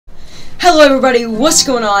Hello everybody, what's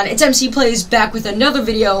going on? It's McPlayz back with another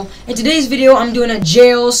video. In today's video, I'm doing a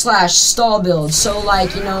jail/stall build. So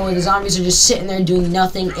like, you know, the zombies are just sitting there doing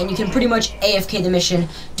nothing, and you can pretty much AFK the mission,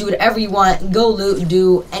 do whatever you want, go loot,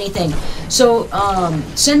 do anything. So,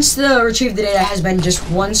 since the retrieve the data has been just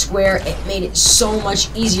one square, it made it so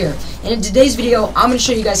much easier. And in today's video, I'm going to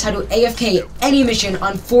show you guys how to AFK any mission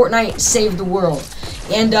on Fortnite Save the World.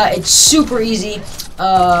 And it's super easy.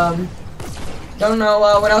 Don't know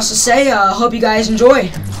what else to say. Hope you guys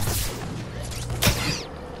enjoy.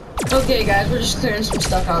 Okay, guys, we're just clearing some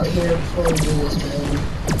stuff out here before we do this build.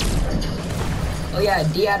 Oh yeah,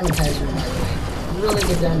 de-advertiser, by the way. Really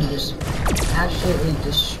good gun to just absolutely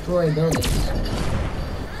destroy buildings.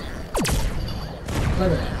 Look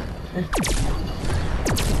at that.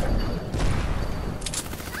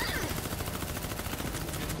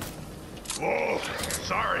 Whoa,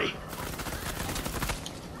 sorry.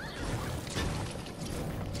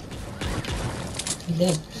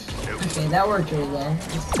 Okay, that worked really well.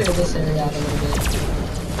 Let's clear this area out a little bit.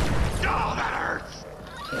 Oh, that hurts.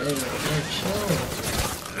 Okay, there we go.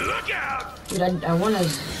 Chill. Look out! Dude, I want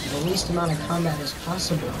the least amount of combat as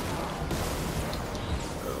possible.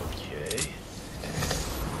 Okay.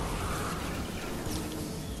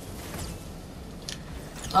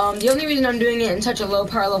 The only reason I'm doing it in such a low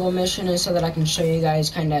power level mission is so that I can show you guys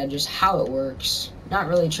kind of just how it works. Not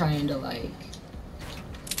really trying to, like,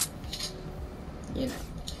 you know.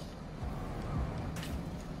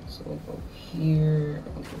 So we'll go here,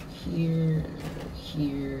 we'll go here, and then we'll go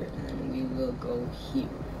here, and then we will go here.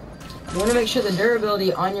 You want to make sure the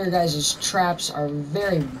durability on your guys' traps are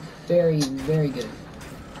very, very, very good.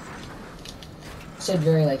 I said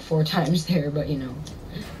very like 4 times there, but you know,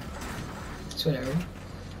 it's whatever.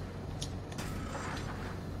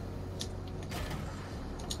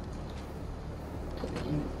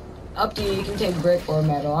 Up to you, you can take brick or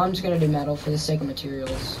metal. I'm just gonna do metal for the sake of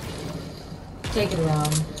materials. Take it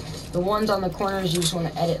around. The ones on the corners, you just want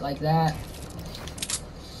to edit like that.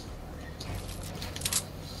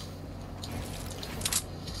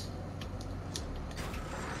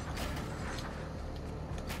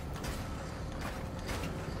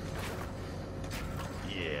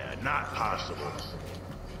 Yeah, not possible.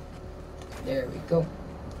 There we go.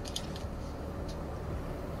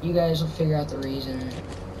 You guys will figure out the reason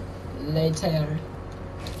later.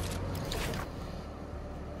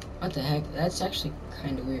 What the heck? That's actually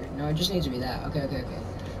kind of weird. No, it just needs to be that. Okay.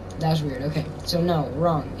 That's weird. Okay, so no,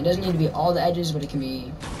 wrong. It doesn't need to be all the edges, but it can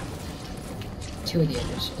be 2 of the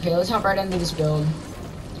edges. Okay, let's hop right into this build.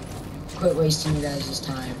 Quit wasting you guys'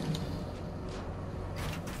 time.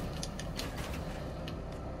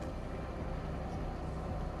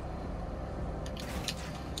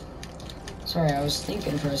 Sorry, I was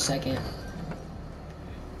thinking for a second.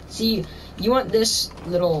 See, you want this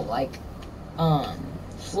little, like,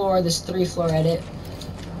 floor, this 3-floor edit.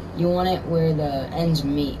 You want it where the ends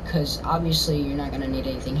meet, because obviously you're not going to need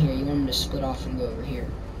anything here. You want them to split off and go over here.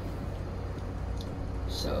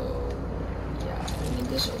 So, yeah, we need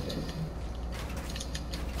this open.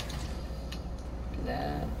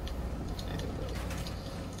 That. There we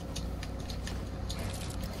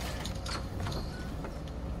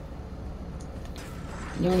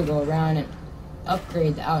go. You want to go around and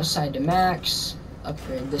upgrade the outside to max,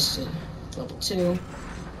 upgrade this to level 2.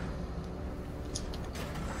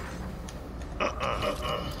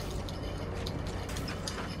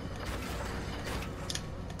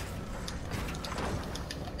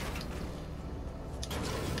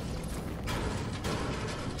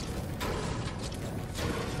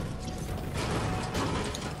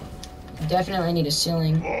 Definitely need a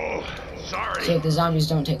ceiling. Whoa, sorry. So that the zombies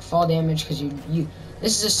don't take fall damage, because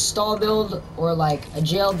this is a stall build, or like a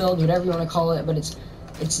jail build, whatever you want to call it, but it's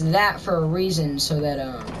that for a reason, so that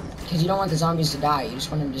because you don't want the zombies to die. You just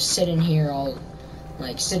want them to sit in here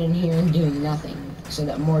and doing nothing, so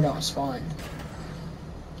that more don't spawn.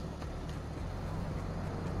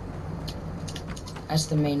 That's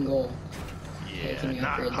the main goal. Yeah, okay, can you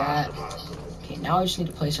not upgrade possible. that? Okay, now we just need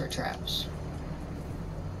to place our traps.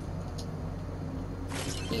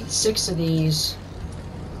 Need 6 of these,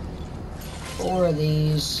 4 of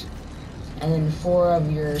these, and then 4 of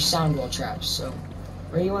your sound wall traps. So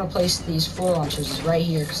where you want to place these 4 launchers is right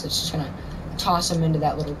here, because it's just going to toss them into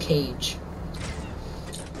that little cage.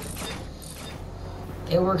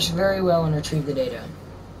 It works very well and retrieve the data.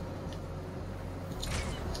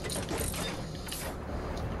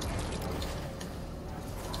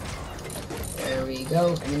 There we go.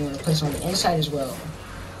 And then you want to place them on the inside as well.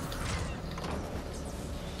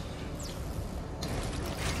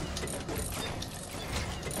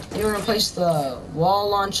 You want to place the wall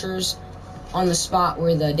launchers on the spot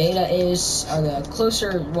where the data is, or the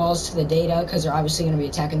closer walls to the data, because they're obviously going to be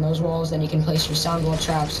attacking those walls. Then you can place your sound wall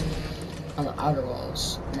traps on the outer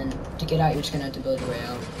walls. And then to get out, you're just going to have to build your way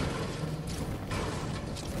out.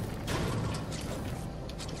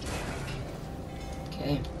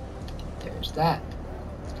 Okay, there's that.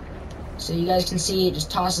 So you guys can see it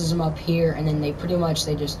just tosses them up here, and then they pretty much,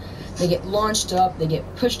 they get launched up, they get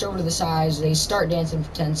pushed over to the sides, they start dancing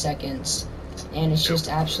for 10 seconds. And it's just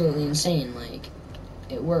absolutely insane. Like,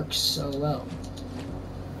 it works so well.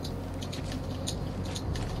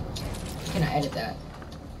 Can I edit that?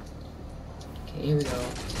 Okay, here we go.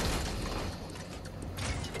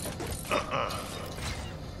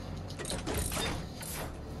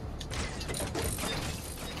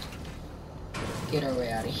 Get our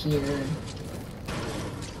way out of here.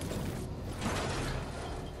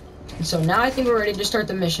 And so now I think we're ready to start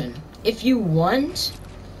the mission. If you want,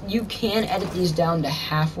 you can edit these down to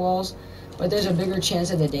half walls, but there's a bigger chance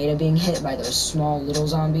of the data being hit by those small little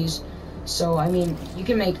zombies. So, I mean, you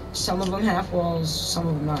can make some of them half walls, some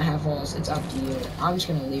of them not half walls. It's up to you. I'm just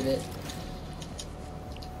gonna leave it.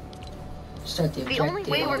 Start the objective. The only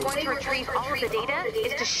way we're going to retrieve all of the data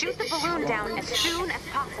is to shoot the balloon down as soon as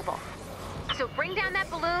possible. So bring down that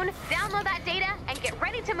balloon, download that data, and get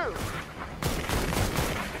ready to move.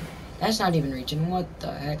 That's not even reaching. What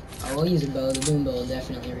the heck? Oh, we'll use a bow. The boom bow will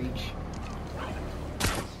definitely reach.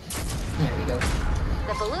 There we go.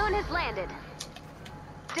 The balloon has landed.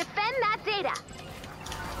 Defend that data.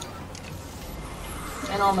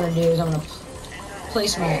 And all I'm gonna do is I'm gonna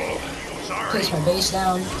place my base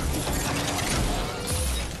down.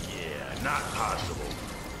 Yeah, not possible.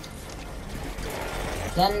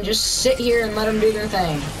 Then just sit here and let them do their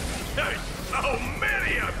thing. There's so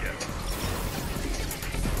many of you.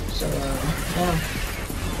 So, yeah.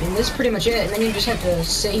 And this is pretty much it. And then you just have to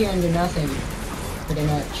sit here and do nothing. Pretty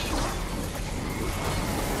much.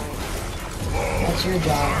 That's your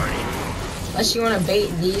job. Unless you want to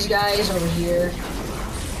bait these guys over here.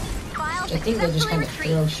 I think they just kind of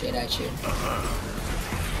throw shit at you.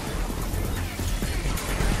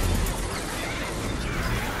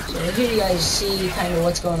 So here you guys see kind of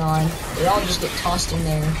what's going on. They all just get tossed in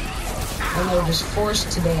there. And they're just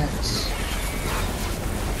forced to dance.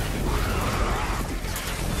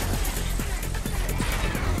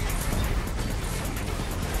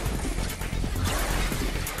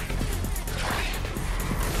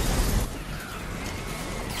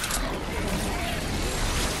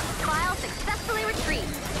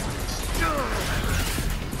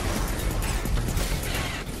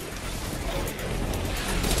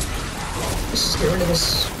 Let's just get rid of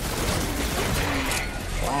this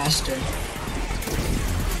blaster.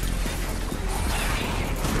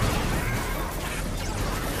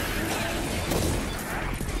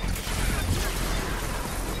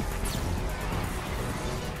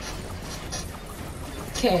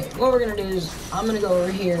 Okay, what we're gonna do is I'm gonna go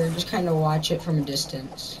over here and just kind of watch it from a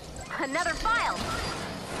distance. Another file.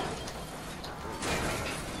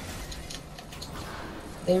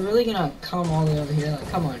 They're really gonna come all the way over here? Like,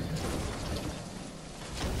 come on.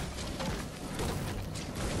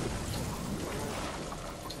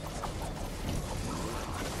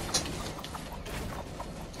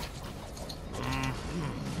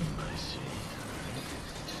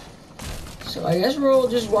 So I guess we'll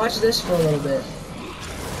just watch this for a little bit.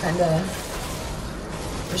 Kinda.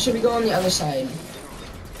 Or should we go on the other side?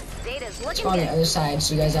 Let's go on the other side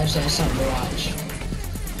so you guys actually have something to watch.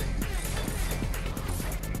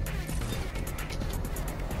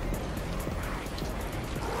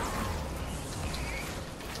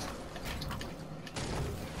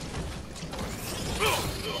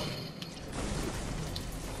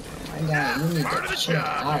 My God, you need to chill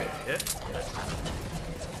out.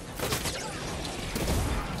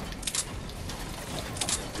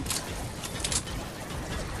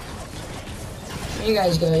 Here you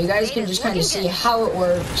guys go. You guys can just kind of see how it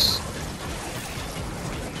works.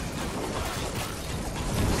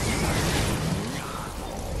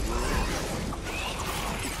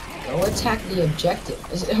 Go attack the objective.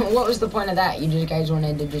 What was the point of that? You just guys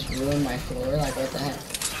wanted to just ruin my floor? Like, what the heck?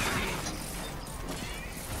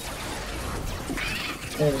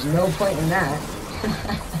 There was no point in that.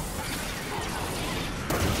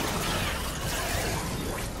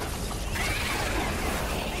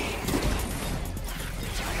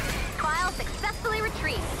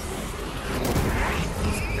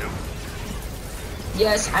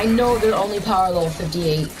 Yes, I know they're only power level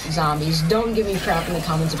 58 zombies. Don't give me crap in the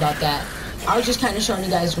comments about that. I was just kind of showing you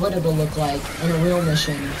guys what it'll look like in a real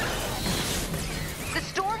mission. The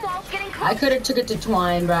storm wall's getting I could have took it to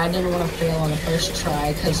twine, but I didn't want to fail on the first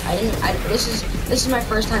try because this is my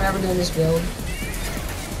first time ever doing this build.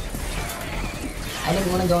 I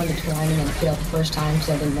didn't want to go into twine and then fail the first time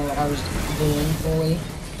because I didn't know what I was doing fully.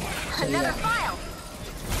 So, Another file.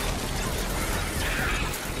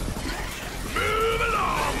 Move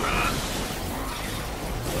along, Ruff.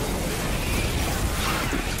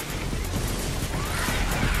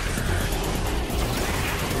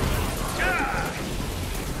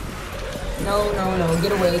 No, no, no,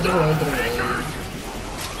 get away, get away, get away.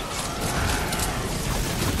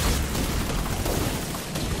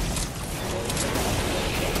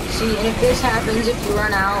 See, and if this happens, if you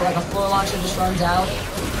run out, like a floor launcher just runs out,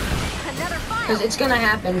 Another file. because it's gonna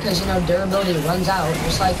happen, because, you know, durability runs out,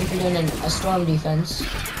 just like if you're doing a storm defense,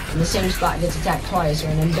 and the same spot gets attacked twice, or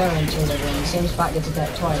an endurance or whatever, and the same spot gets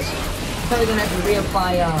attacked twice. You're probably gonna have to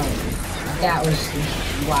reapply, that was,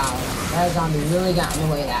 wow, that zombie really got in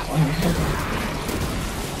the way of that one.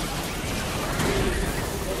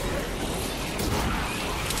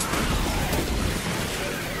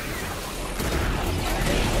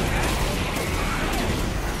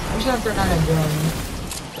 I'm just gonna throw down a drone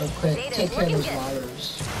real quick. Take care of those waters.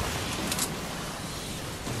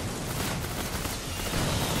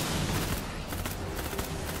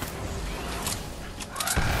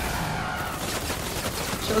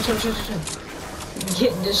 Chill.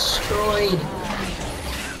 Get destroyed.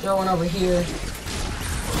 Throw one over here.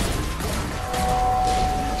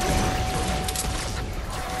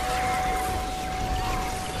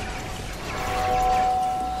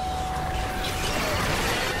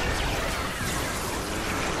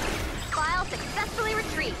 File successfully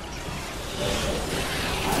retrieved.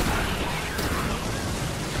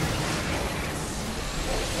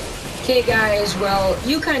 Okay, guys, well,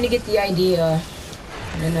 you kind of get the idea.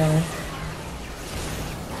 I know.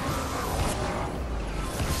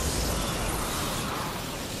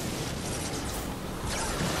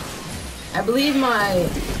 I believe my...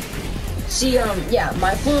 See, yeah,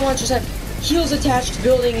 my floor launchers have heals attached to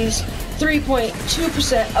buildings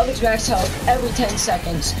 3.2% of its max health every 10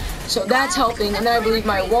 seconds. So that's helping, and then I believe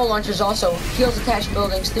my wall launchers also heals attached to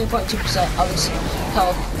buildings 3.2% of its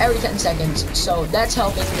health every 10 seconds. So that's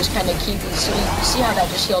helping, just kind of keep it. See how that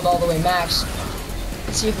just healed all the way max.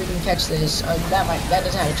 Let's see if we can catch this. That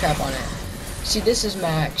doesn't have a trap on it. See, this is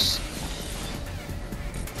max.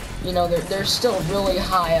 You know, they're still really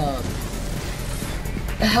high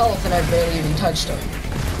health, and I barely even touched them.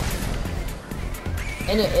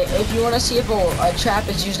 And if you want to see if a trap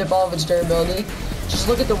has used up all of its durability, just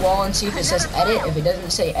look at the wall and see if it says edit. If it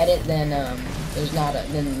doesn't say edit, then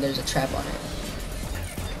there's a trap on it.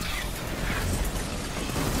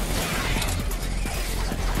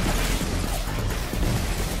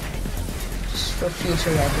 Just for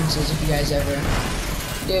future references, if you guys ever,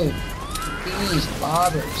 dude, these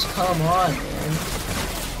lobbers, come on, man.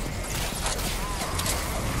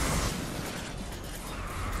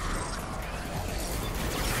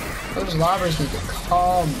 Those lobbers need to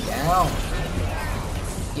calm down.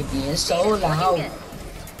 You're being so loud.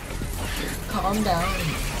 Calm down.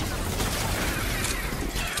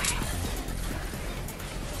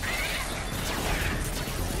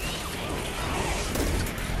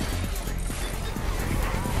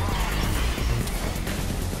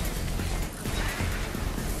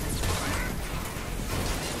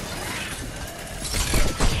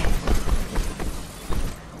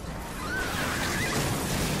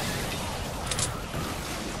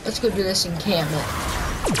 Let's go do this encampment.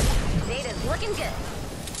 Data's looking good.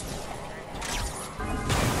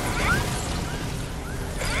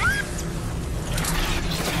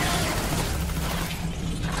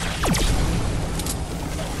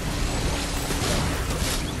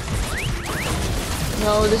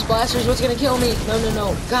 No, this blaster's what's gonna kill me.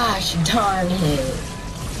 No. Gosh darn it.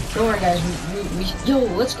 Don't worry, guys. Yo,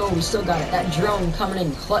 let's go. We still got it. That drone coming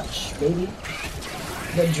in clutch, baby.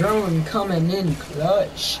 The drone coming in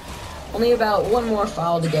clutch. Only about one more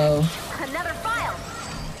file to go. Another file.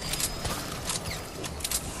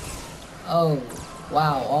 Oh,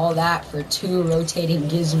 wow. All that for 2 rotating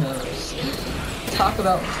gizmos. Talk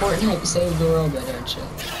about Fortnite saved the world, don't you?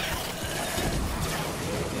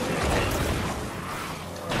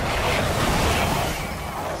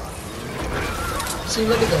 See,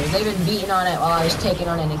 look at those. They've been beating on it while I was taking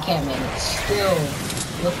on an encampment. It's still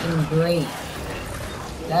looking great.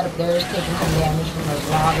 That up there is taking some damage from those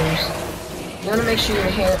lobbers. You want to make sure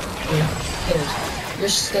your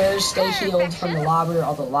stairs stay healed from the lobber,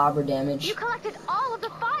 all the lobber damage. You collected all of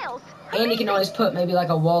the files. And you can always put maybe like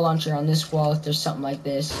a wall launcher on this wall if there's something like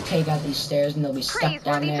this. Take out these stairs and they'll be stuck down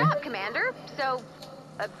Praiseworthy there. job, Commander. So,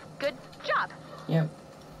 a good job. Yep.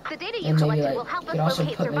 The data you And maybe collected like will help you could us also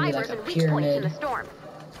locate put maybe like survivors a and weak points in pyramid the storm.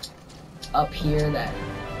 up here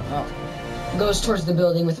that goes towards the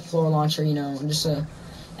building with a floor launcher, you know, just a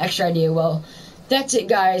extra idea. Well, that's it,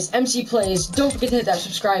 guys. MC Plays. Don't forget to hit that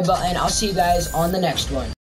subscribe button. I'll see you guys on the next one.